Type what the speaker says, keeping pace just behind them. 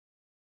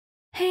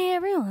Hey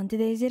everyone,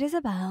 today's it is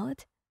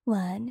about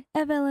when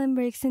a villain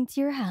breaks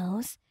into your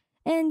house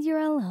and you're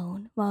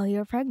alone while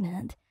you're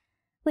pregnant.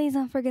 Please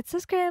don't forget to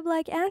subscribe,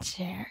 like, and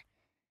share.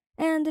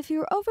 And if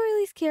you're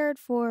overly scared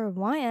for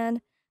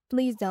Ryan,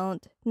 please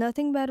don't.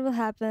 Nothing bad will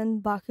happen.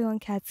 Bakugou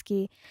and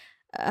Kirishima,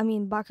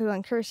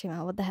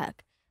 what the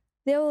heck?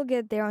 They will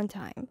get there on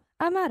time.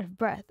 I'm out of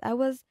breath. I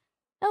was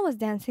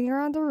dancing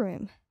around the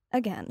room.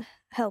 Again,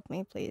 help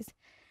me, please.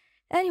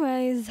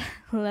 Anyways,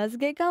 let's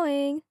get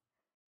going.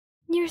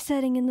 You're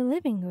sitting in the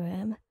living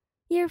room,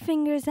 your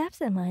fingers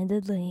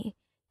absentmindedly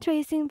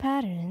tracing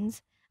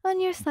patterns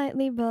on your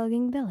slightly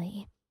bulging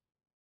belly.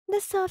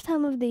 The soft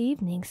hum of the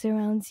evening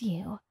surrounds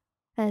you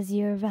as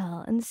you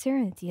revel in the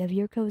serenity of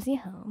your cozy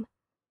home.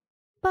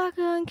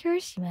 Baka and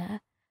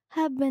Kirishima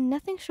have been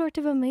nothing short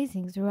of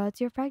amazing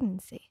throughout your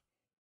pregnancy,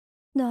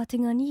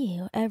 nodding on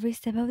you every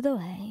step of the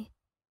way.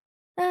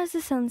 As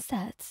the sun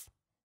sets,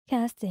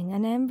 casting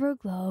an amber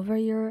glow over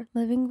your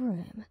living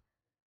room,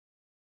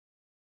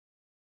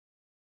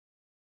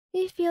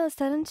 you feel a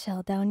sudden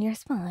chill down your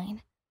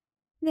spine.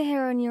 The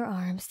hair on your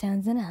arm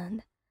stands on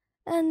end,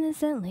 and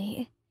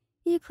instantly,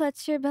 you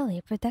clutch your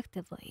belly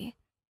protectively.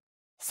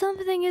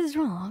 Something is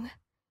wrong.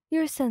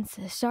 Your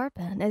senses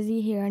sharpen as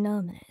you hear an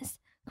ominous,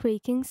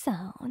 creaking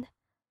sound,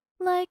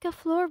 like a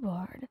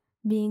floorboard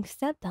being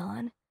stepped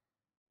on.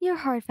 Your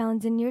heart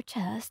pounds in your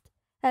chest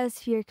as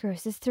fear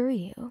courses through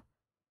you.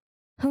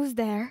 Who's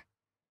there?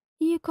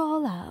 You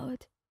call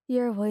out,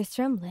 your voice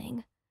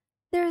trembling.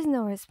 There is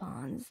no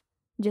response,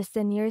 just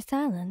a near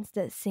silence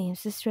that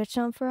seems to stretch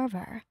on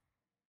forever.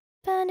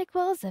 Panic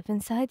wells up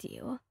inside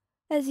you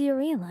as you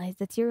realize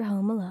that you're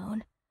home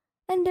alone,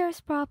 and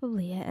there's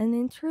probably an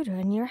intruder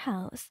in your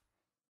house.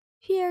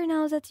 Fear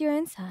gnaws at your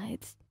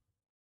insides,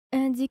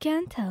 and you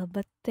can't help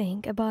but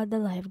think about the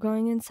life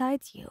growing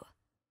inside you.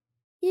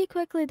 You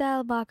quickly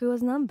dial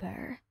Bakugo's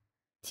number,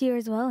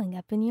 tears welling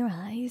up in your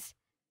eyes.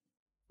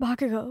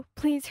 Bakugo,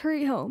 please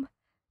hurry home.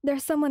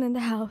 There's someone in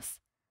the house.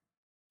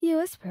 You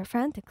whisper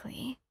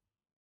frantically.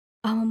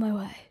 I'm on my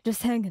way.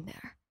 Just hang in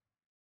there.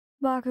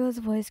 Bakugo's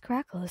voice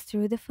crackles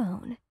through the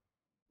phone.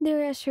 The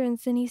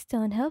reassurance in his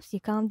tone helps you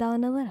calm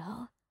down a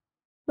little,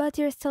 but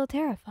you're still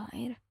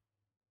terrified.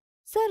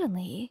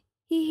 Suddenly,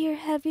 you hear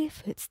heavy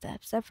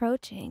footsteps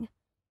approaching,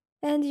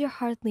 and your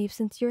heart leaps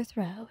into your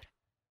throat.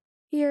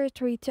 You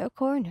retreat to a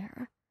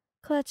corner,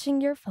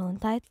 clutching your phone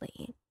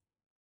tightly.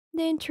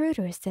 The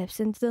intruder steps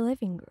into the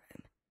living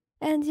room,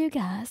 and you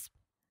gasp,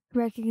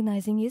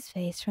 recognizing his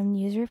face from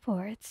news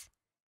reports.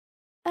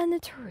 A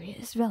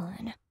notorious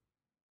villain.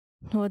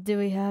 What do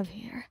we have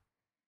here?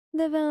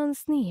 The villain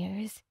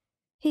sneers,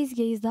 his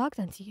gaze locked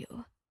onto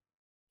you.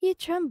 You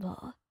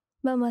tremble,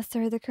 but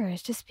muster the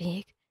courage to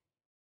speak.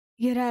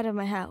 Get out of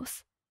my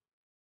house.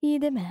 You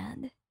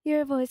demand,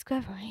 your voice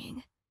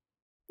quivering.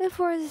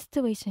 Before the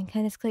situation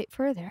can escalate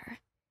further,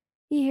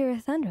 you hear a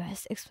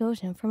thunderous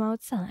explosion from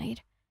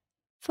outside,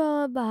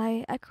 followed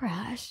by a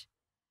crash.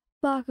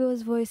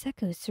 Baku's voice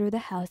echoes through the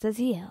house as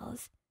he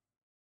yells,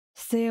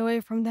 Stay away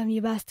from them,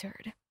 you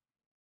bastard.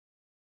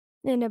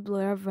 In a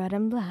blur of red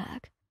and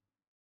black,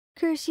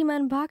 Kirishima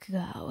and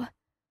Bakugou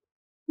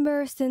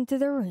burst into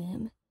the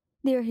room,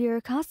 their hero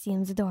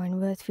costumes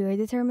adorned with fierce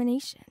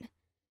determination.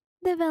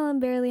 The villain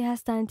barely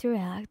has time to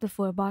react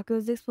before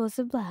Baku's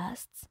explosive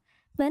blasts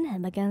pin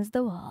him against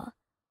the wall,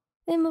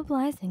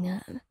 immobilizing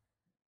him.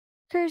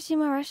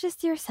 Kirishima rushes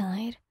to your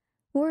side,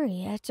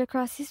 worry etched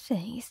across his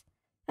face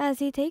as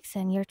he takes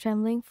in your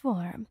trembling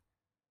form.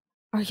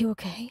 Are you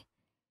okay?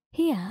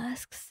 He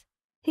asks,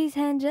 his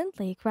hand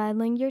gently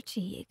cradling your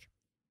cheek.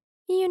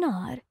 You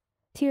nod,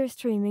 tears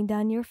streaming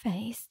down your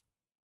face.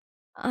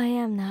 I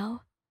am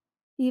now.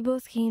 You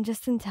both came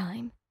just in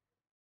time.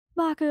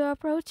 Baku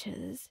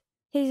approaches,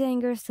 his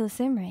anger still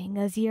simmering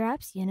as he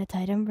wraps you in a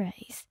tight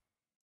embrace.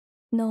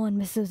 No one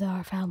misses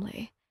our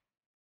family.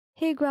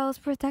 He growls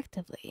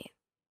protectively.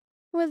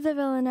 With the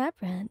villain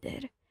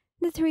apprehended,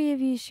 the three of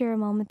you share a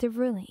moment of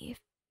relief.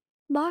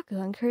 Baku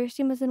and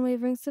Kirishima's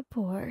unwavering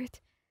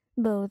support,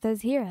 both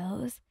as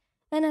heroes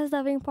and as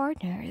loving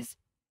partners,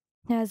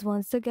 has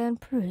once again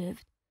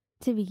proved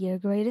to be your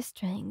greatest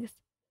strength.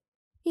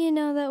 You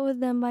know that with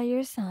them by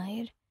your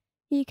side,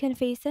 you can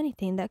face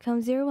anything that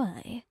comes your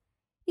way,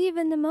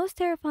 even the most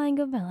terrifying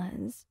of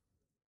villains.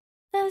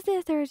 As the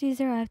authorities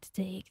arrive to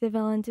take the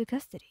villain to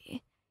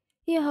custody,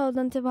 you hold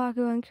on to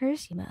Baku and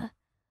Kirishima,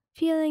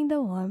 feeling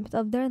the warmth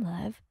of their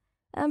love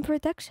and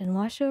protection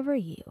wash over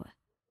you.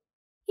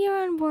 Your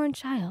unborn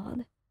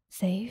child,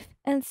 safe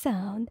and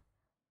sound,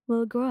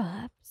 will grow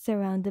up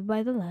surrounded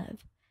by the love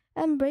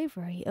and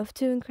bravery of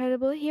two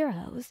incredible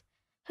heroes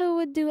who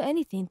would do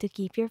anything to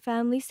keep your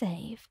family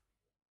safe.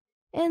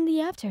 In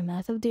the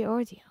aftermath of the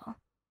ordeal,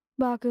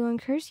 Baku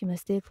and Kirishima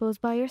stay close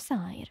by your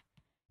side,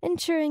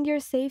 ensuring your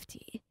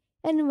safety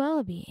and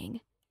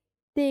well-being.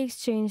 They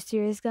exchange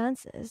serious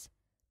glances,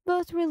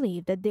 both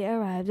relieved that they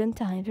arrived in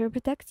time to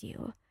protect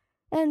you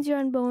and your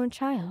unborn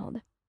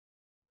child.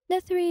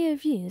 The three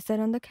of you sat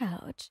on the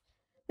couch,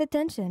 the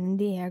tension in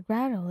the air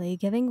gradually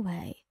giving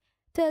way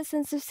to a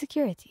sense of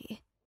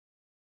security.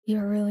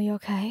 You're really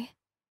okay?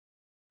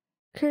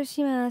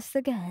 Kirishima asked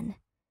again,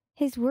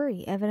 his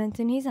worry evident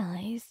in his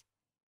eyes.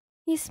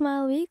 You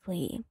smile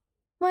weakly,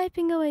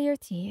 wiping away your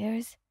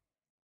tears.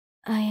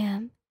 I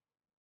am.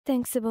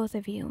 Thanks to both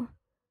of you.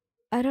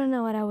 I don't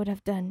know what I would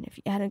have done if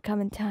you hadn't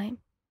come in time.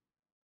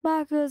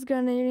 Baku's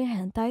gun in your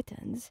hand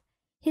tightens,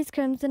 his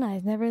crimson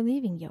eyes never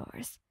leaving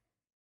yours.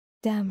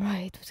 Damn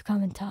right would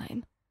come in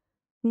time.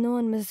 No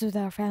one messes with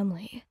our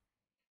family.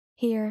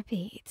 He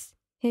repeats,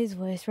 his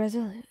voice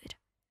resolute.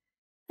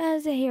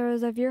 As the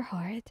heroes of your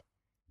heart,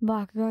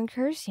 Bakugou and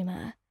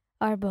Kirishima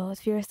are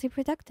both fiercely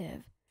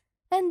protective,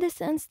 and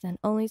this instant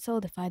only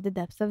solidified the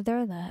depths of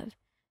their love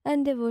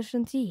and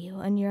devotion to you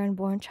and your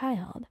unborn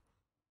child.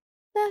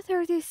 The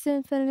authorities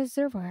soon finished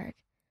their work,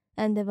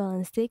 and the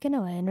villains taken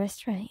away in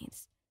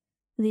restraints,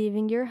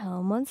 leaving your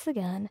home once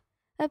again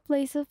a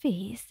place of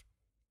peace.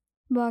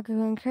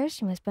 Bakugou and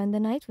Kirishima spend the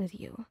night with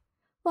you,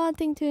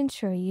 wanting to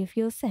ensure you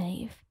feel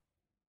safe.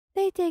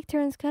 They take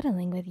turns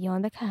cuddling with you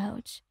on the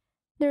couch,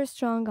 their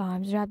strong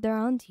arms wrapped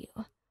around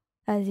you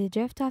as you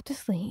drift off to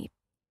sleep.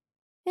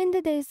 In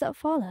the days that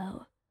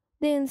follow,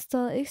 they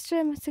install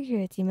extreme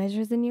security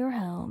measures in your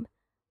home,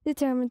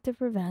 determined to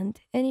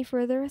prevent any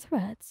further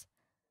threats.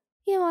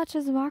 You watch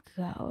as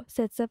Bakugou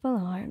sets up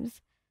alarms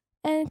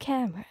and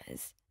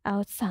cameras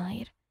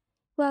outside,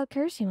 while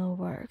Kirishima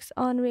works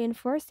on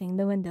reinforcing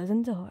the windows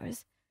and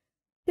doors.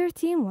 Their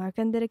teamwork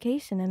and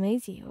dedication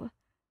amaze you,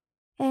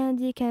 and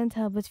you can't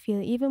help but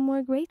feel even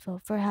more grateful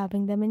for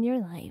having them in your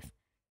life.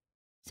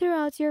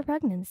 Throughout your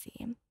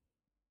pregnancy,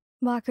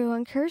 Bakugou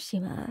and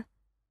Kirishima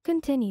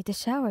continue to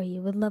shower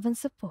you with love and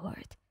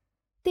support.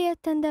 They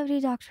attend every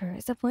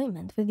doctor's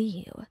appointment with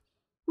you,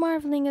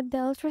 marveling at the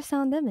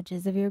ultrasound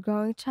images of your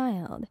growing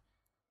child.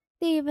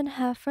 They even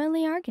have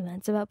friendly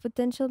arguments about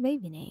potential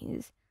baby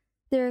names,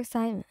 their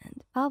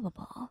excitement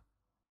palpable.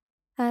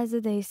 As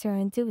the days turn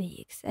into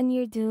weeks and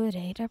your due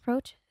date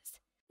approaches,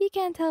 you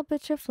can't help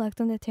but reflect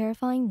on the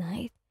terrifying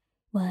night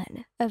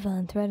when a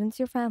villain threatens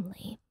your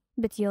family,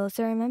 but you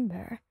also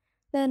remember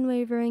the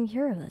unwavering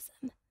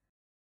heroism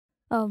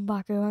of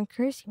Bakugou and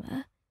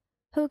Kirishima,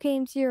 who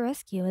came to your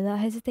rescue without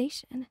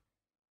hesitation.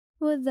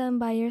 With them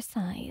by your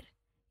side,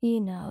 you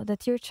know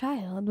that your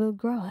child will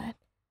grow up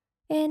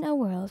in a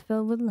world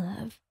filled with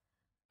love,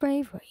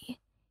 bravery,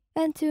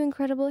 and two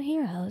incredible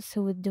heroes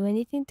who would do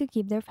anything to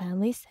keep their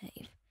family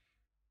safe.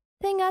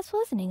 Thank you guys for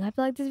listening. I hope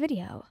you liked this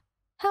video.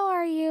 How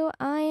are you?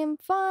 I am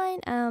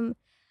fine. I'm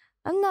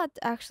not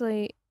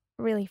actually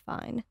really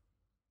fine.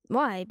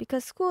 Why?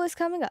 Because school is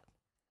coming up.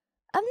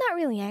 I'm not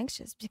really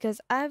anxious because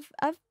I've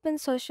been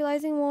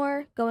socializing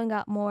more, going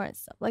out more and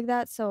stuff like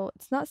that, so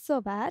it's not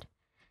so bad.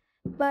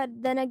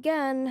 But then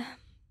again,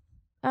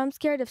 I'm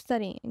scared of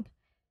studying.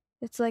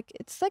 It's like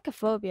a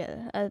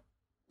phobia.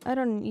 I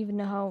don't even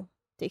know how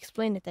to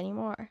explain it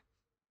anymore.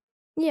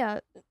 Yeah,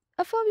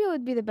 a phobia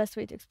would be the best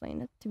way to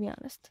explain it, to be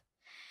honest.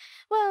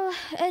 Well,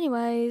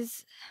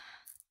 anyways,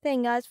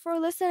 thank guys for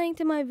listening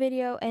to my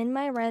video and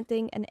my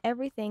ranting and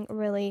everything,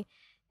 really.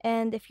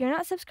 And if you're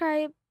not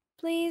subscribed,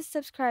 please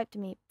subscribe to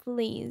me,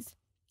 please.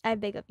 I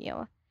beg of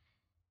you.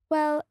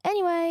 Well,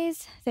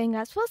 anyways, thank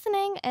guys for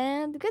listening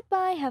and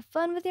goodbye. Have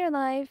fun with your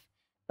life.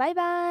 Bye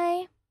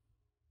bye.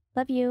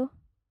 Love you.